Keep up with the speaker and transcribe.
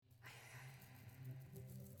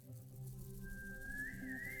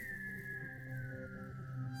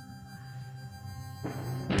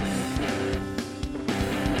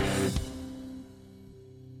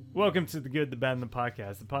Welcome to The Good, the Bad, and the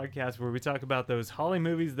podcast where we talk about those holly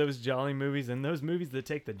movies, those jolly movies, and those movies that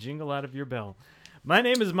take the jingle out of your bell. My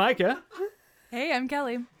name is Micah. Hey, I'm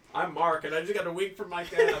Kelly. I'm Mark, and I just got a wink from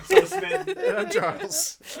Micah. I'm so smitten. And I'm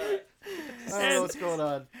Charles. I don't know what's going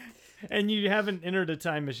on. And you haven't entered a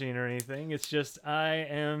time machine or anything. It's just I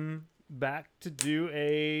am back to do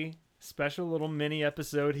a special little mini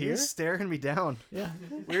episode here. He's staring me down. Yeah.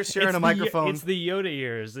 We're sharing It's a microphone. It's the Yoda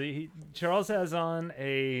ears. Charles has on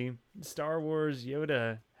a Star Wars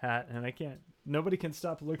Yoda hat, and nobody can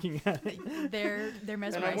stop looking at it. They're and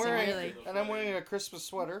mesmerizing, really. I'm wearing a Christmas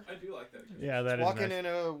sweater. I do like that. Yeah, that is Walking nice. in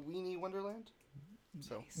a weenie wonderland.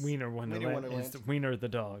 So Wiener Wonderland. Wonderland. It's Wiener the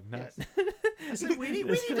dog. Not... Yes. I said weenie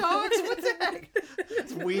dogs. What the heck?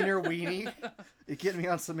 It's wiener weenie. You're getting me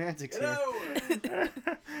on semantics here.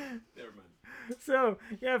 Never mind. So,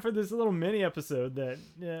 yeah, for this little mini episode that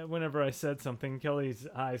whenever I said something, Kelly's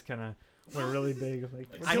eyes kind of went really big. Like,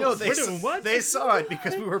 I know we're doing what? they saw it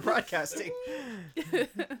because we were broadcasting.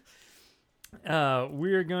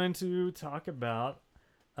 We're going to talk about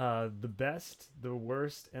the best, the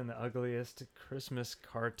worst, and the ugliest Christmas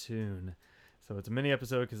cartoon. So it's a mini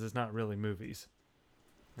episode because it's not really movies.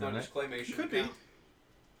 No, Alright. just claymation. Could be.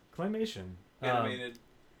 Claymation. Animated.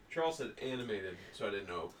 Charles said animated, so I didn't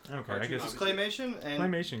know. Okay, I Cartoon, guess Just obviously. claymation and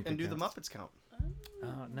Claymation and do could the count. Muppets count.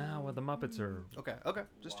 Now well, the Muppets are Okay,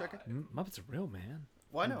 just checking. Muppets are real, man.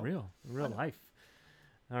 Why not? Real I know. life.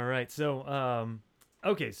 All right, so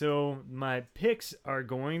okay, so my picks are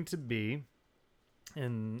going to be,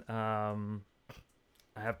 and I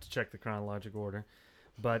have to check the chronological order,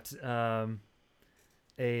 but a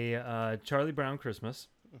Charlie Brown Christmas.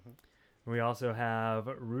 Mhm. We also have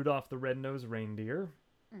Rudolph the Red-Nosed Reindeer,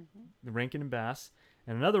 the Rankin and Bass,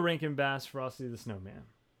 and another Rankin Bass Frosty the Snowman.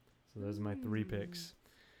 So those are my three picks.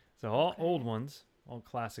 So all old ones, all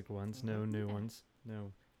classic ones, no new ones,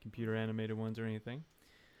 no computer animated ones or anything.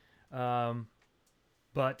 But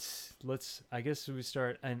I guess we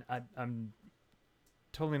start, and I'm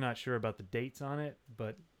totally not sure about the dates on it,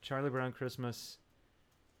 but Charlie Brown Christmas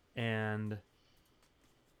and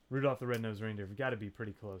Rudolph the Red-Nosed Reindeer have got to be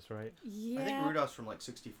pretty close, right? Yeah. I think Rudolph's from like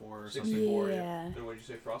 64 or something. 64, Yeah. yeah. And what did you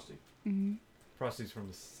say, Frosty? Mm-hmm. Frosty's from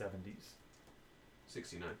the 70s.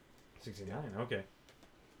 69. 69, okay.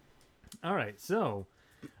 All right, so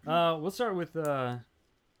we'll start with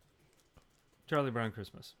Charlie Brown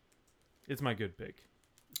Christmas. It's my good pick.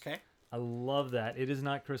 Okay. I love that. It is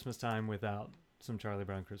not Christmas time without some Charlie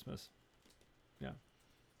Brown Christmas.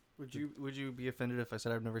 Would you be offended if I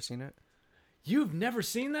said I've never seen it? You've never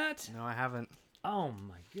seen that? No, I haven't. Oh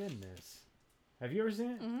my goodness. Have you ever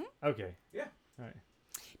seen it? Mm-hmm. Okay. Yeah. All right.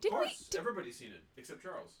 Of Did course, everybody's seen it, except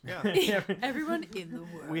Charles. Yeah. everyone in the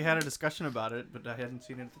world? We had a discussion about it, but I hadn't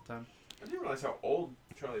seen it at the time. I didn't realize how old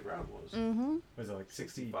Charlie Brown was. Mm-hmm. Was it like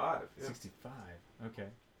 65. Yeah. 65. Okay.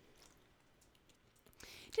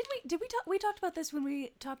 We talked about this when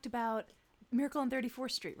we talked about Miracle on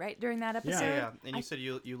 34th Street, right? During that episode. Yeah. And you said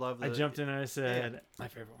you love the. I jumped in and I said, Yeah. my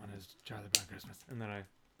favorite one is Charlie Brown Christmas. And then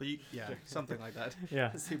But something like that.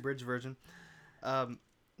 yeah. It's the abridged version.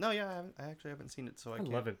 No, yeah, I actually haven't seen it, so I I can't.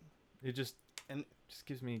 love it. It just And-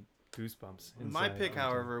 gives me goosebumps. My inside pick, every time.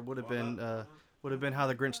 however, would have been How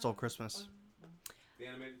the Grinch Stole Christmas. The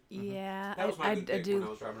animated. Yeah, That was my I good pick when I do.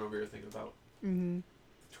 was driving over here thinking about Mm-hmm.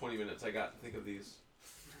 20 minutes I got to think of these.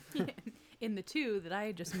 In the two that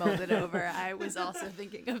I just mulled it over, I was also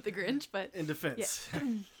thinking of the Grinch, but In defense.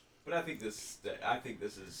 But I think this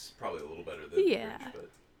is probably a little better than Yeah. Grinch, but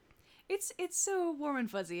it's so warm and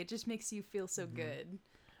fuzzy. It just makes you feel so good.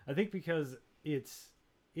 I think because it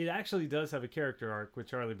actually does have a character arc with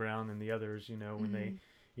Charlie Brown and the others, when they,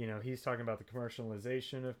 he's talking about the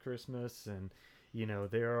commercialization of Christmas and,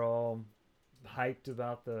 they're all hyped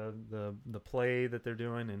about the play that they're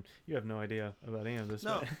doing and you have no idea about any of this.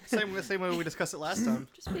 No, but- same way we discussed it last time.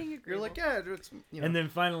 Just being agreeable. You're like, yeah, it's, And then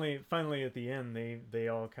finally at the end, they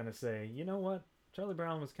all kind of say, you know what? Charlie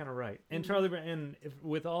Brown was kind of right. And Charlie Brown, and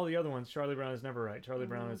with all the other ones, Charlie Brown is never right. Charlie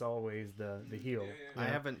Brown is always the heel. Yeah. I you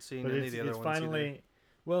know? haven't seen But any of the other it's ones finally, either.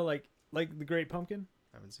 well, like the Great Pumpkin.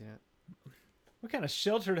 I haven't seen it. What kind of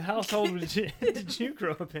sheltered household did you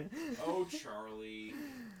grow up in? Oh, Charlie.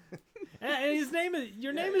 And his name is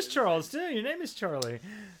your name is Charles too. Your name is Charlie.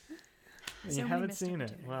 And So you many haven't missed seen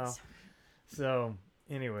it. Wow. opportunities. So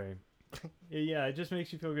anyway, yeah, it just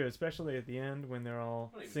makes you feel good, especially at the end when they're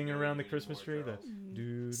all I don't even singing know around the you Christmas tree. anymore, The Mm.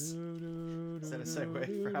 doo doo doo Is that a doo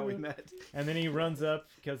segue for how we doo. met? And then he runs up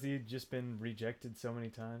because he'd just been rejected so many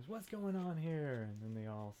times. What's going on here? And then they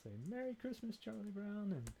all say, "Merry Christmas, Charlie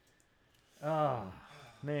Brown." And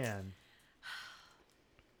man,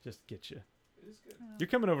 just get you. It is good. You're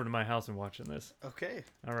coming over to my house and watching this. Okay.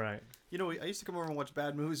 All right. You know, I used to come over and watch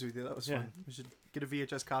bad movies with you. That was Yeah. fun. We should get a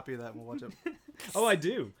VHS copy of that and we'll watch it. Oh, I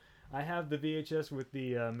do. I have the VHS with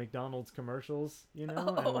the McDonald's commercials, and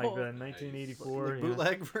like the 1984 Like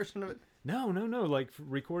bootleg version of it. No, like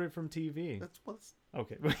recorded from TV. That's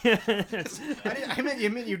Okay. I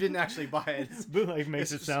meant you didn't actually buy it. Bootleg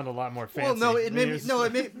makes it sound a lot more fancy. Well, no, it made me It's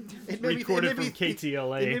it recorded from made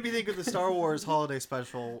KTLA. me think of the Star Wars holiday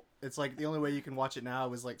special. It's like the only way you can watch it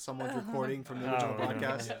now is like someone's recording from the original Oh, yeah.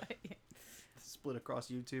 broadcast, Yeah. split across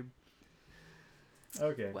YouTube.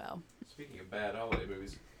 Okay. Wow. Speaking of bad holiday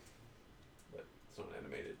movies, but it's not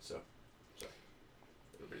animated, so sorry.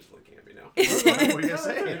 Everybody's looking at me now. What are you gonna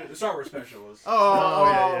say? The Star Wars special is.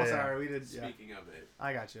 yeah. Sorry, we did. Yeah. Speaking of it,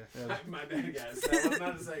 I got you. Yeah. my bad, guys. That was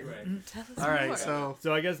not a segue. Tell us All right, more. so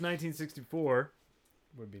So I guess 1964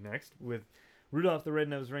 would be next with Rudolph the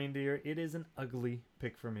Red-Nosed Reindeer. It is an ugly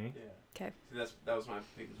pick for me. Yeah. Okay. That was my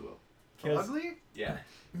pick as well. 'Cause- ugly. Yeah.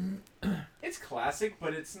 It's classic,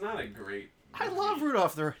 but it's not a great. I movie. love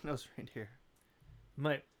Rudolph the Red-Nosed Reindeer.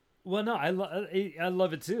 Well, no, I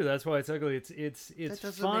love it too. That's why it's ugly. It's That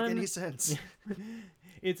doesn't fun. make any sense.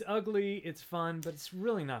 It's ugly. It's fun, but it's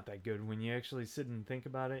really not that good when you actually sit and think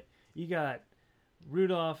about it. You got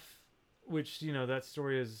Rudolph, which that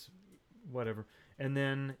story is whatever, and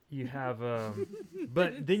then you have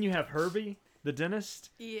but then you have Herbie, the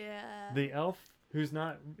dentist, Yeah. the elf, who's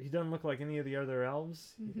not. He doesn't look like any of the other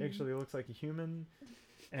elves. He actually looks like a human,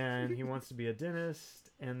 and he wants to be a dentist.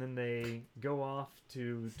 And then they go off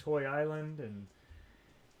to Toy Island and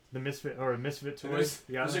the Misfit Toys.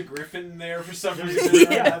 There's a griffin there for some There's- reason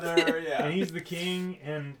or yeah. another. Yeah. And he's the king.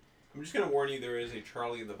 And I'm just gonna warn you, there is a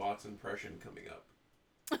Charlie in the Box impression coming up.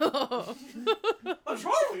 Oh. A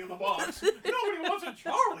Charlie in the Box? Nobody wants a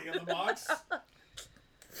Charlie in the Box.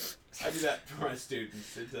 I do that for my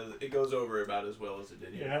students. It goes over about as well as it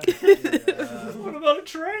did here. yeah. What about a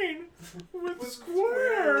train with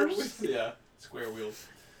squares? Yeah, square wheels.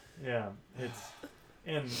 Yeah, and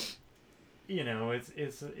and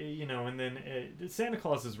then Santa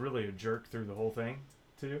Claus is really a jerk through the whole thing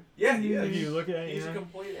too. Yeah, he is. If you look at it, He's a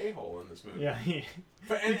complete a-hole in this movie. yeah,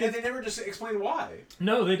 And they never just explain why.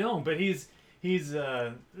 no, they don't. But he's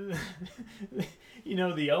the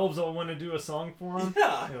elves all want to do a song for him.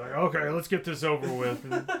 Yeah. They're like, okay, let's get this over with.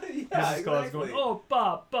 And Yeah, Mrs. Claus going, oh,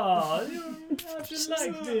 Papa, I just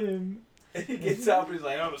liked him. And he gets up and he's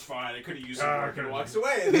like, oh, it's fine. I could have used some work, and okay. walks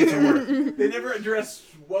away. And they never address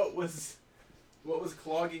what was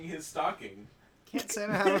clogging his stocking. Can't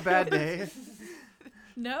Santa have a bad day?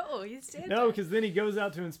 No, he's Santa. No, because then he goes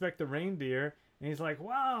out to inspect the reindeer, and he's like,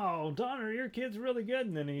 wow, Donner, your kid's really good.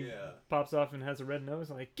 And then he Yeah. pops off and has a red nose,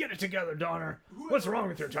 like, get it together, Donner. What's wrong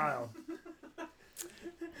with your child?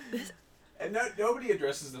 And nobody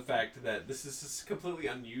addresses the fact that this is a completely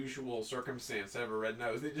unusual circumstance to have a red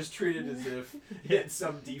nose. They just treat it as if he had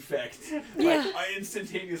some defect. Yeah. Like,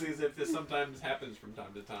 instantaneously, as if this sometimes happens from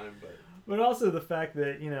time to time. But also the fact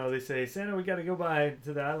that, they say, Santa, we got to go by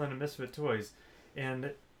to the island of Misfit Toys.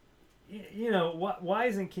 And, why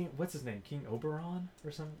isn't King, what's his name? King Oberon or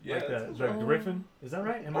something? Yeah, like that the sounds right. Griffin? Is that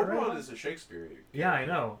right? Am I right? Oberon is a Shakespeare. Yeah, I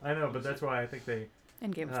know, but that's why I think they...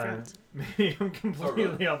 And Game of Thrones. Maybe I'm completely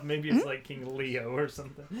really? off. Maybe it's like King Leo or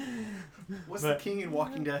something. What's But- the king in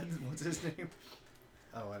Walking Dead? What's his name?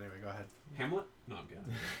 Oh, anyway, go ahead. Hamlet? No, I'm kidding.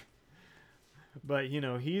 But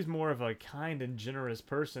he's more of a kind and generous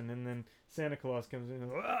person, and then Santa Claus comes in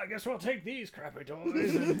and well, I guess we'll take these crappy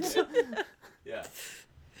toys. And Yeah.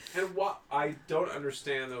 And what I don't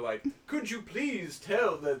understand, they're like, could you please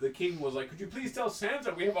tell, the king was like, could you please tell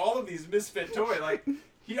Santa we have all of these misfit toys? Like,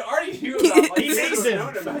 he already knew about, like, He makes he them.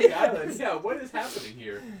 known about the island. Yeah, what is happening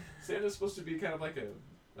here? Santa's supposed to be kind of like a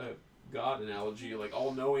god analogy, like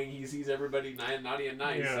all-knowing, he sees everybody naughty and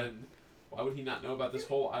nice, Yeah. and why would he not know about this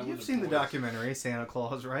whole island You've of seen the toys? documentary Santa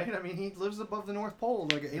Claus, right? I mean, he lives above the North Pole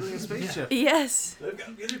like an alien spaceship. Yes. They've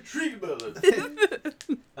got me in a tree bullet.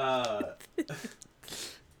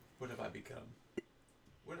 What have I become?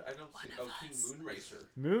 What I don't see. Oh, King Moonracer.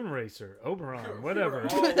 Moonracer, Oberon, We're whatever.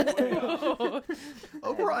 all way up.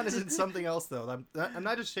 Oberon is in something else though. I'm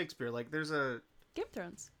not just Shakespeare. Like, there's a. Game of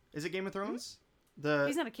Thrones. Is it Game of Thrones?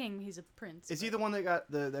 He's not a king. He's a prince. Is he the one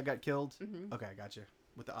that got killed? Mhm. Okay, I got you.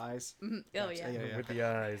 With the eyes. Oh Gotcha. yeah. Yeah. With the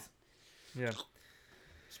eyes. Yeah.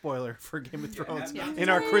 Spoiler for Game of Yeah, Thrones yeah. in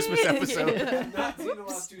our Christmas episode. I've not seen the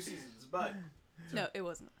last 2 seasons, but No, it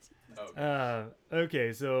wasn't. oh,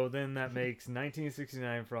 Okay, so then that makes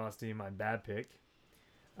 1969 Frosty my bad pick.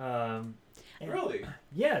 And- really?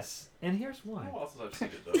 Yes, and here's why. How else have I seen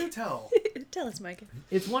it though? Do tell. Tell us, Micah.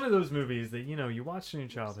 It's one of those movies that you watched in your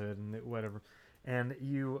childhood and whatever, and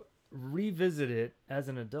you revisit it as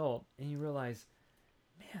an adult and you realize,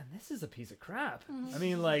 man, this is a piece of crap. I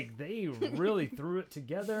mean, like, they really threw it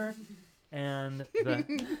together, and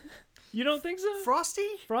you don't think so? Frosty?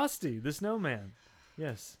 Frosty, the snowman.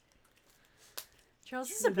 Yes. Charles,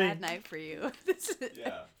 this is a They- bad night for you. This is,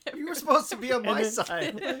 Yeah. You were supposed to be on my then-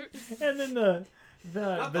 side. And then the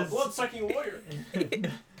Not the blood-sucking lawyer.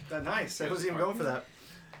 That's nice. I wasn't even going for that.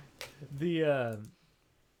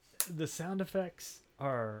 the sound effects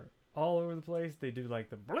are all over the place. They do like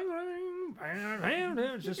the bling bling, bang, bang,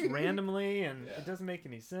 bang, just randomly, and Yeah. it doesn't make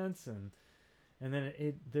any sense. And then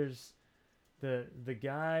there's the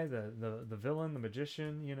guy, the villain, the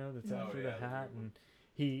magician, you know, that's Oh, after yeah, the that's a hat, good one.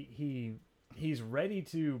 and he's ready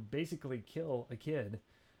to basically kill a kid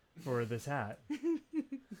for this hat.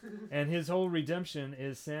 And his whole redemption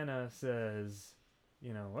is Santa says,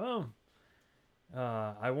 you know, well,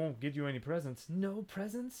 I won't get you any presents. No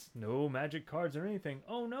presents? No magic cards or anything.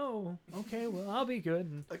 Oh, no. Okay, well, I'll be good.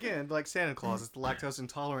 And, Again, like Santa Claus, it's the lactose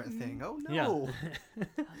intolerant thing. Oh no. yeah.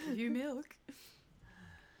 I'll give you milk.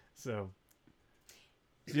 So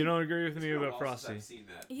you don't agree with It's me been a about while since Frosty? I've seen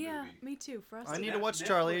that Yeah, movie. me too. Frosty. I need to Net- watch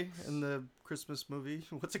Charlie Netflix. in the Christmas movie.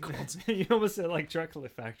 What's it called? You almost said like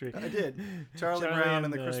Chocolate Factory. I did. Charlie Brown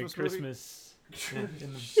in the Christmas movie. Christmas.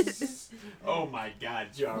 Oh my God,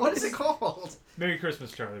 Charles. What is it called? Merry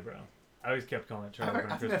Christmas, Charlie Brown. I always kept calling it Charlie I've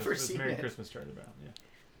Brown Christmas. never It's seen Merry it. Christmas, Charlie Brown. Yeah.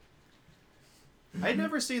 I'd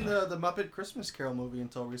never seen the Muppet Christmas Carol movie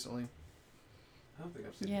until recently. I don't think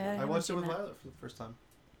I've seen Yeah. that. I haven't watched it seen with that. Violet for the first time.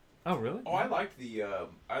 Oh, really? Oh, I liked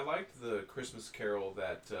the Christmas Carol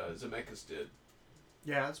that Zemeckis did.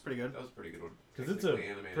 Yeah, that's pretty good. That was a pretty good one. Because it's a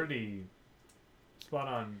Technically animated. pretty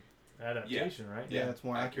spot-on adaptation, right? Yeah, it's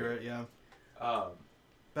more accurate. Yeah,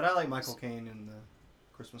 but I like Michael Caine in the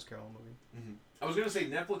Christmas Carol movie. Mhm. I was gonna say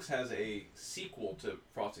Netflix has a sequel to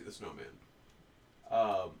Frosty the Snowman,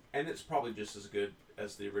 and it's probably just as good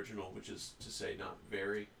as the original, which is to say, not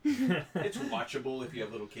very. It's watchable if you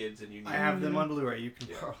have little kids and you need. I have them on Blu-ray. You can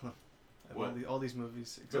Yeah. borrow them. I have What? all these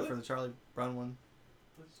movies except Really? for the Charlie Brown one.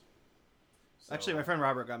 So- Actually, my friend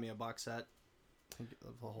Robert got me a box set. Of the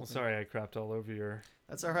whole Well, thing. sorry, I crapped all over your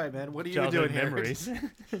That's all right, man. What are you childhood doing here? memories.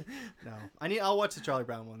 No, I'll watch the Charlie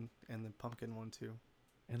Brown one and the pumpkin one too.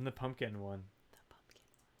 And the pumpkin one. The pumpkin.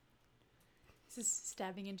 This is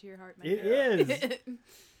stabbing into your heart, my It friend. is.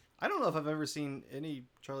 I don't know if I've ever seen any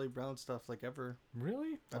Charlie Brown stuff like ever.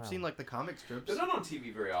 Really? I've Wow. seen like the comic strips. They're not on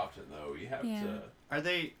TV very often, though. You have Yeah. to. Are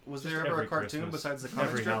they? Was Just there ever every a cartoon Christmas, besides the comic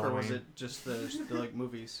every strip, or was Halloween. it just the like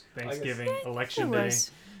movies? Thanksgiving, There election day.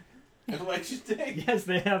 was. Election Day. Yes,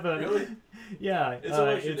 they have a. Really? Yeah, It's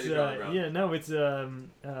election day, Charlie Brown. yeah, no, it's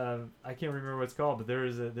I can't remember what it's called, but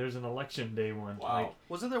there's an election day one. Wow. Like,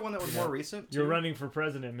 Wasn't there one that was Yeah. more recent? you're too? running for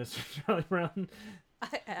president, Mr. Charlie Brown.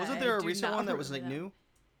 Wasn't there a recent one that was like new?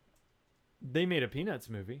 They made a Peanuts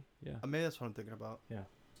movie. Yeah. Maybe that's what I'm thinking about.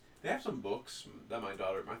 They have some books that my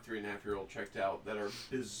 3.5-year-old, checked out that are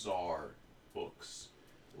bizarre books.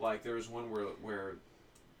 Like there was one where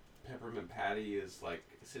Peppermint Patty is like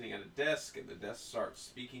sitting at a desk and the desk starts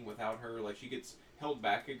speaking without her. Like she gets held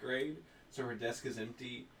back a grade, so her desk is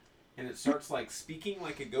empty, and it starts like speaking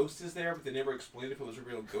like a ghost is there, but they never explained if it was a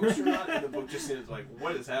real ghost or not. And the book just ends like,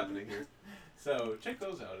 what is happening here? So check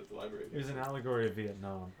those out at the library. It was an allegory of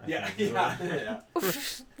Vietnam. I Yeah, think. yeah.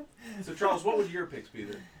 So Charles, what would your picks be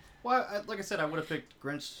then? Well, like I said, I would have picked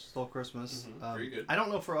Grinch Stole Christmas. Mhm, very good. I don't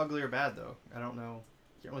know if we're ugly or bad though. I don't know.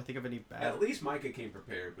 Can't really think of any bad. At least Micah came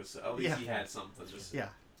prepared, but at least Yeah. he had something to say. Yeah,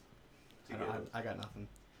 To I, give don't- him. I got nothing.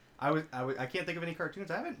 I can't think of any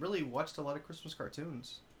cartoons. I haven't really watched a lot of Christmas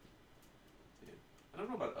cartoons. I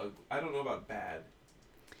don't know about bad.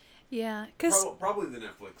 Yeah, because Probably the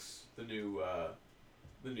Netflix, the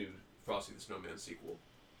new Frosty the Snowman sequel.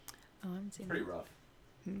 oh, I haven't seen Pretty that. rough.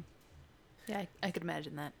 Yeah, I could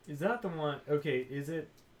imagine that. Is that the one? Okay, is it?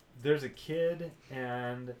 There's a kid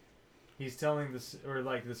and he's telling this, or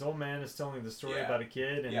like this old man is telling the story Yeah. about a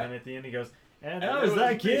kid, and Yeah. then at the end he goes, "And And that it was was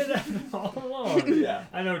that me." kid all along." Yeah.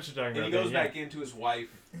 I know what you're talking And about. he goes yeah. back into his wife,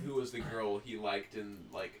 who was the girl he liked in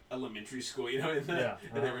like elementary school, and Yeah,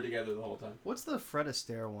 they were together the whole time. What's the Fred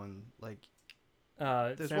Astaire one? Like,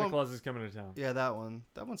 there's Santa one- Claus is coming to town. yeah, that one.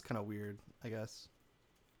 That one's kind of weird, I guess.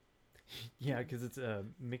 Yeah, because it's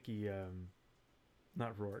Mickey,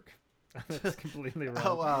 not Rourke. That's completely wrong.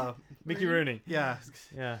 Oh, Mickey Rooney. yeah.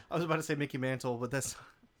 Yeah. I was about to say Mickey Mantle, but that's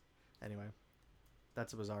anyway.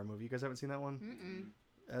 That's a bizarre movie. You guys haven't seen that one?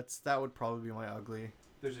 Mm-mm. That would probably be my ugly.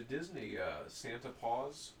 There's a Disney Santa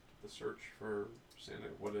Paws, The Search for Santa,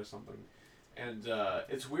 what is something, and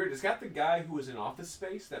it's weird. It's got the guy who was in Office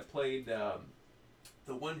Space that played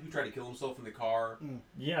the one who tried to kill himself in the car.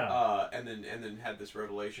 Yeah. And then had this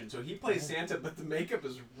revelation. So he plays Santa, but the makeup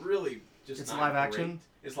is really just It's not live great. action?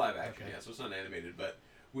 It's live action, Okay. yeah. So it's not animated, but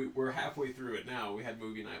we're halfway through it now. We had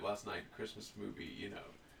movie night last night, Christmas movie,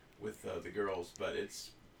 with the girls. But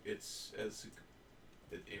it's as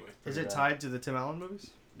anyway. Is it bad. tied to the Tim Allen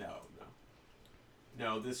movies?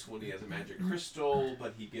 No, this one he has a magic crystal,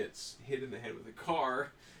 but he gets hit in the head with a car.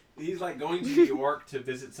 He's like going to New York to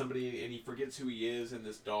visit somebody, and he forgets who he is, and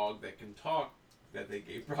this dog that can talk that they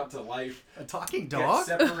brought to life A talking dog? gets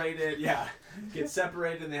separated. Yeah, gets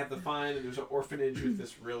separated, and they have to find. And there's an orphanage with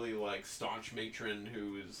this really like staunch matron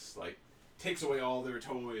who is like takes away all their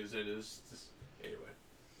toys and is just anyway.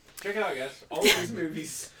 Check it out, guys. All of these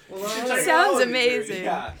movies. Well, You should all check right. out all Sounds of these movies. amazing.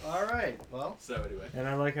 Yeah. All right. Well, So anyway. And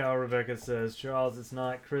I like how Rebecca says, Charles, it's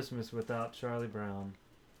not Christmas without Charlie Brown.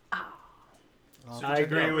 So I check it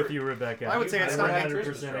agree out. with you, Rebecca. I would say it's I not 100%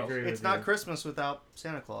 Christmas, Charles. agree it's with not you. Christmas without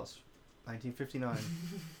Santa Claus. 1959.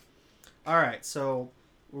 All right, so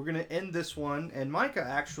we're going to end this one. And Micah,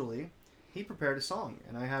 actually, he prepared a song.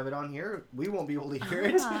 And I have it on here. We won't be able to hear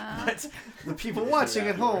it, Ah. but the people watching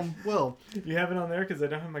at home will. You have it on there because I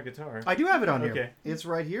don't have my guitar. I do have it on here. Okay. It's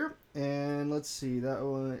right here. And let's see. That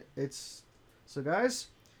one. It's so, guys,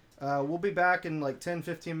 we'll be back in like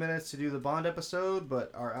 10-15 minutes to do the Bond episode.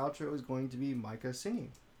 But our outro is going to be Micah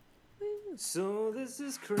singing. So this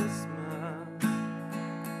is Christmas.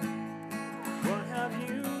 What have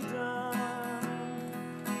you done?